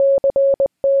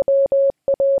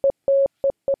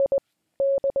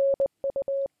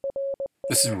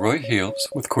This is Roy Hales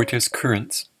with Cortes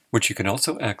Currents, which you can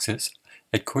also access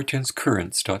at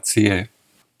cortescurrents.ca.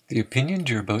 The opinions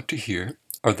you're about to hear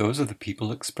are those of the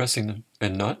people expressing them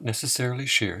and not necessarily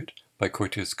shared by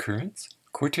Cortes Currents,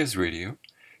 Cortes Radio,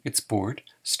 its board,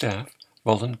 staff,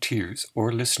 volunteers,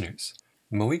 or listeners.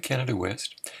 Mowi Canada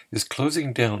West is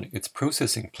closing down its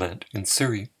processing plant in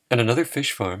Surrey, and another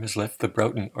fish farm has left the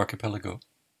Broughton Archipelago.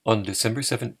 On December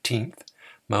 17th,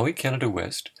 Mowi Canada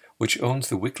West, which owns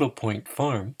the Wicklow Point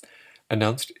Farm,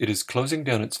 announced it is closing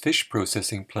down its fish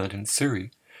processing plant in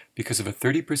Surrey because of a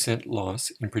 30%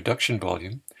 loss in production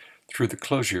volume through the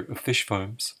closure of fish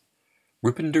farms.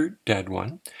 Rupinder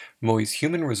Dadwan, Mowi's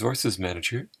human resources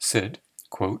manager, said,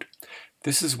 quote,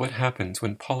 "This is what happens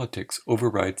when politics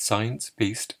override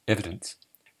science-based evidence.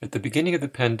 At the beginning of the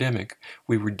pandemic,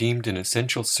 we were deemed an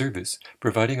essential service,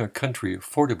 providing our country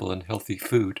affordable and healthy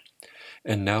food.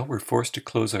 And now we're forced to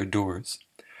close our doors.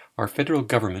 Our federal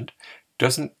government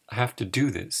doesn't have to do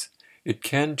this. It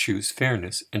can choose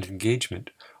fairness and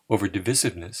engagement over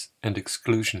divisiveness and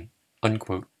exclusion."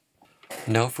 Unquote.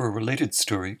 Now for a related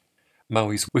story.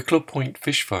 Maui's Wicklow Point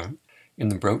Fish Farm in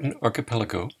the Broughton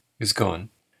Archipelago is gone.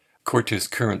 Cortes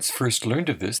Currents first learned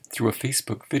of this through a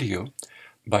Facebook video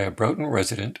by a Broughton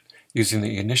resident using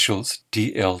the initials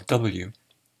DLW.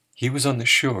 He was on the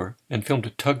shore and filmed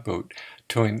a tugboat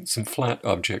towing some flat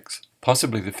objects,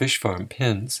 possibly the fish farm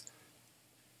pens.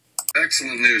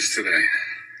 Excellent news today.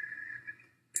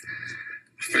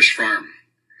 Fish farm,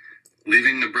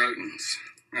 leaving the Broughtons.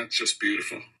 That's just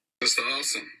beautiful. Just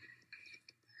awesome.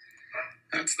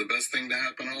 That's the best thing to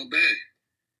happen all day.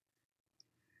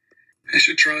 I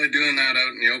should try doing that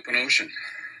out in the open ocean,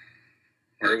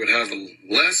 where it would have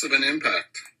less of an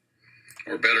impact.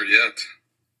 Or better yet,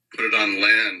 put it on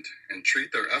land and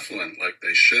treat their effluent like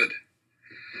they should.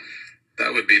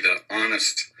 That would be the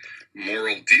honest,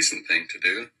 moral, decent thing to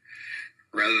do,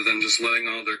 rather than just letting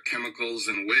all their chemicals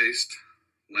and waste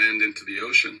land into the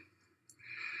ocean.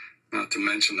 Not to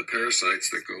mention the parasites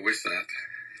that go with that.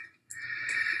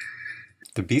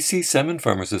 The BC Salmon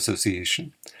Farmers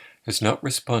Association has not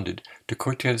responded to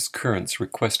Cortes Currents'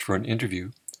 request for an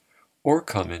interview or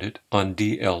commented on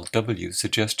DLW's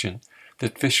suggestion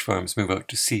that fish farms move out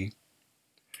to sea.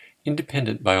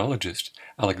 Independent biologist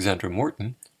Alexandra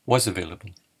Morton was available.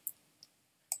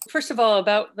 First of all,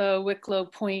 about the Wicklow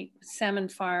Point Salmon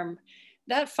Farm.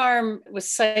 That farm was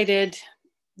sited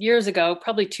years ago,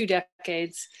 probably 2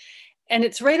 decades, and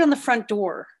it's right on the front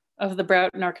door of the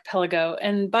Broughton Archipelago.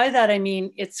 And by that, I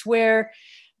mean, it's where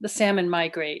the salmon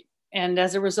migrate. And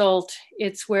as a result,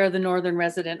 it's where the northern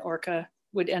resident orca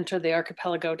would enter the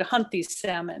archipelago to hunt these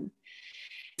salmon.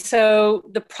 So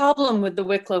the problem with the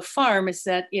Wicklow farm is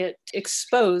that it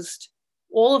exposed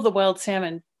all of the wild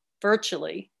salmon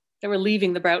virtually that were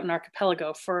leaving the Broughton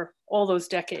Archipelago for all those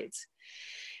decades.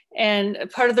 And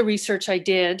part of the research I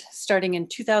did starting in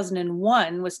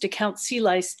 2001 was to count sea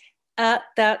lice at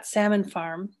that salmon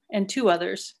farm and 2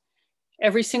 others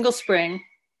every single spring,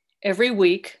 every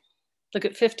week, look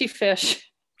at 50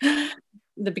 fish,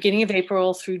 the beginning of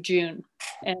April through June.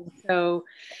 And so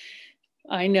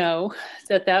I know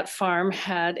that that farm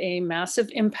had a massive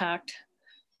impact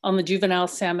on the juvenile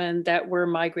salmon that were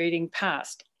migrating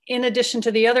past, in addition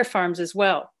to the other farms as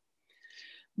well.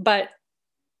 But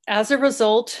as a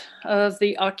result of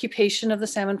the occupation of the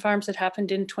salmon farms that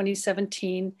happened in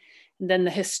 2017, and then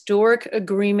the historic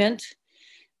agreement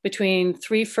between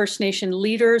 3 First Nation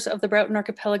leaders of the Broughton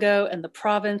Archipelago and the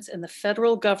province and the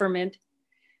federal government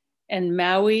and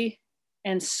Maui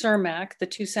and Cermak, the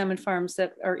 2 salmon farms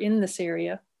that are in this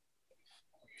area,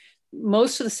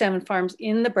 most of the salmon farms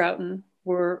in the Broughton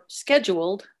were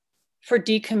scheduled for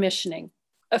decommissioning,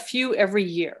 a few every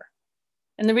year.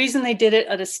 And the reason they did it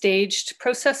at a staged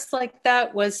process like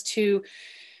that was to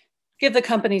give the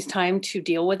companies time to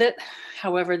deal with it,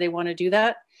 however they want to do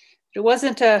that. But it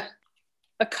wasn't a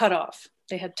cutoff.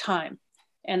 They had time.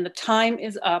 And the time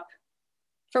is up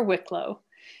for Wicklow,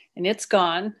 and it's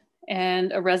gone.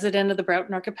 And a resident of the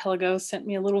Broughton Archipelago sent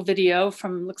me a little video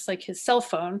from, looks like his cell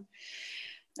phone.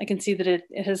 I can see that it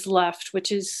has left,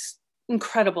 which is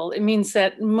incredible. It means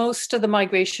that most of the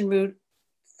migration route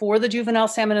for the juvenile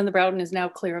salmon in the Broughton is now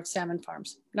clear of salmon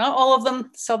farms. Not all of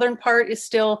them. Southern part is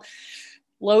still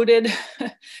loaded,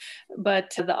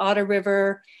 but the Otter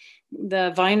River,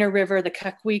 the Viner River, the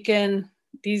Kakweekan,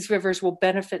 these rivers will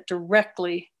benefit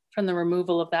directly from the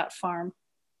removal of that farm.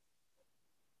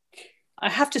 I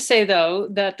have to say, though,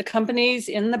 that the companies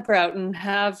in the Broughton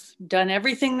have done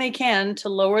everything they can to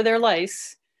lower their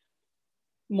lice,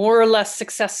 more or less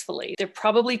successfully. They're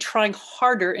probably trying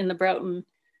harder in the Broughton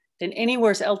than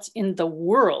anywhere else in the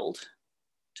world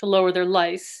to lower their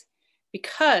lice,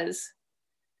 because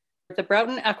the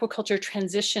Broughton Aquaculture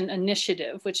Transition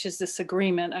Initiative, which is this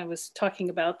agreement I was talking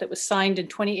about that was signed in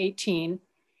 2018.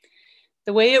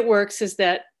 The way it works is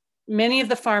that many of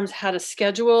the farms had a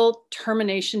scheduled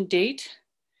termination date,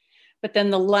 but then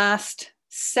the last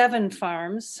 7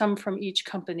 farms, some from each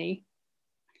company,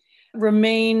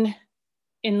 remain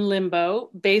in limbo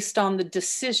based on the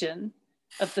decision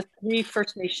of the 3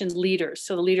 First Nation leaders.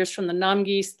 So the leaders from the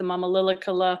Namgis, the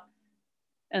Mamalilikala,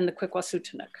 and the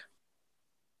Kwikwasutunuk.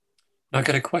 I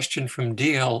got a question from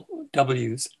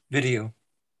DLW's video.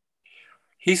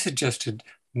 He suggested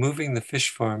moving the fish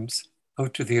farms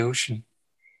out to the ocean.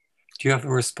 Do you have a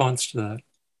response to that?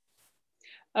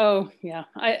 Oh, yeah.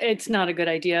 It's not a good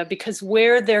idea because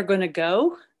where they're going to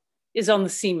go is on the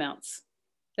seamounts.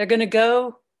 They're going to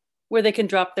go where they can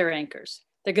drop their anchors.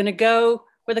 They're going to go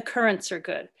where the currents are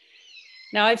good.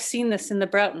 Now, I've seen this in the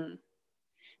Broughton.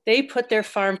 They put their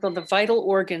farms on the vital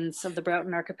organs of the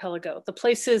Broughton Archipelago, the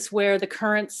places where the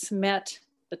currents met,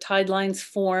 the tide lines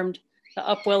formed, the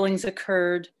upwellings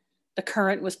occurred, the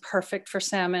current was perfect for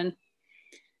salmon.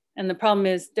 And the problem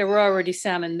is there were already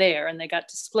salmon there and they got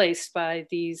displaced by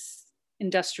these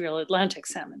industrial Atlantic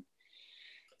salmon.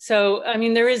 So, I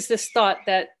mean, there is this thought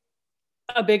that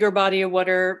a bigger body of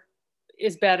water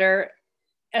is better.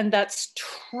 And that's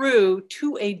true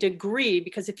to a degree,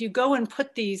 because if you go and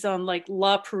put these on like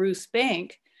La Perouse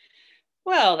Bank,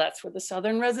 well, that's where the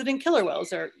southern resident killer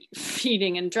whales are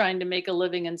feeding and trying to make a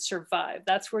living and survive.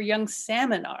 That's where young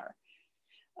salmon are.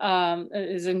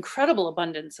 There's incredible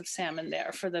abundance of salmon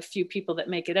there for the few people that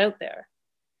make it out there.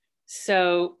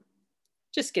 So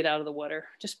just get out of the water.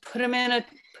 Just put them in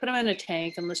a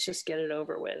tank and let's just get it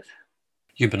over with.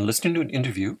 You've been listening to an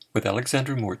interview with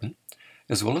Alexandra Morton,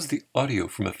 as well as the audio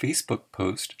from a Facebook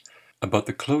post about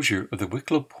the closure of the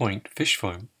Wicklow Point fish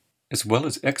farm, as well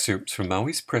as excerpts from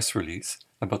Maui's press release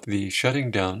about the shutting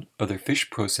down of their fish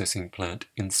processing plant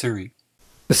in Surrey.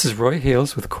 This is Roy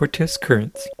Hales with Cortes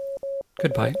Currents.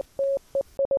 Goodbye.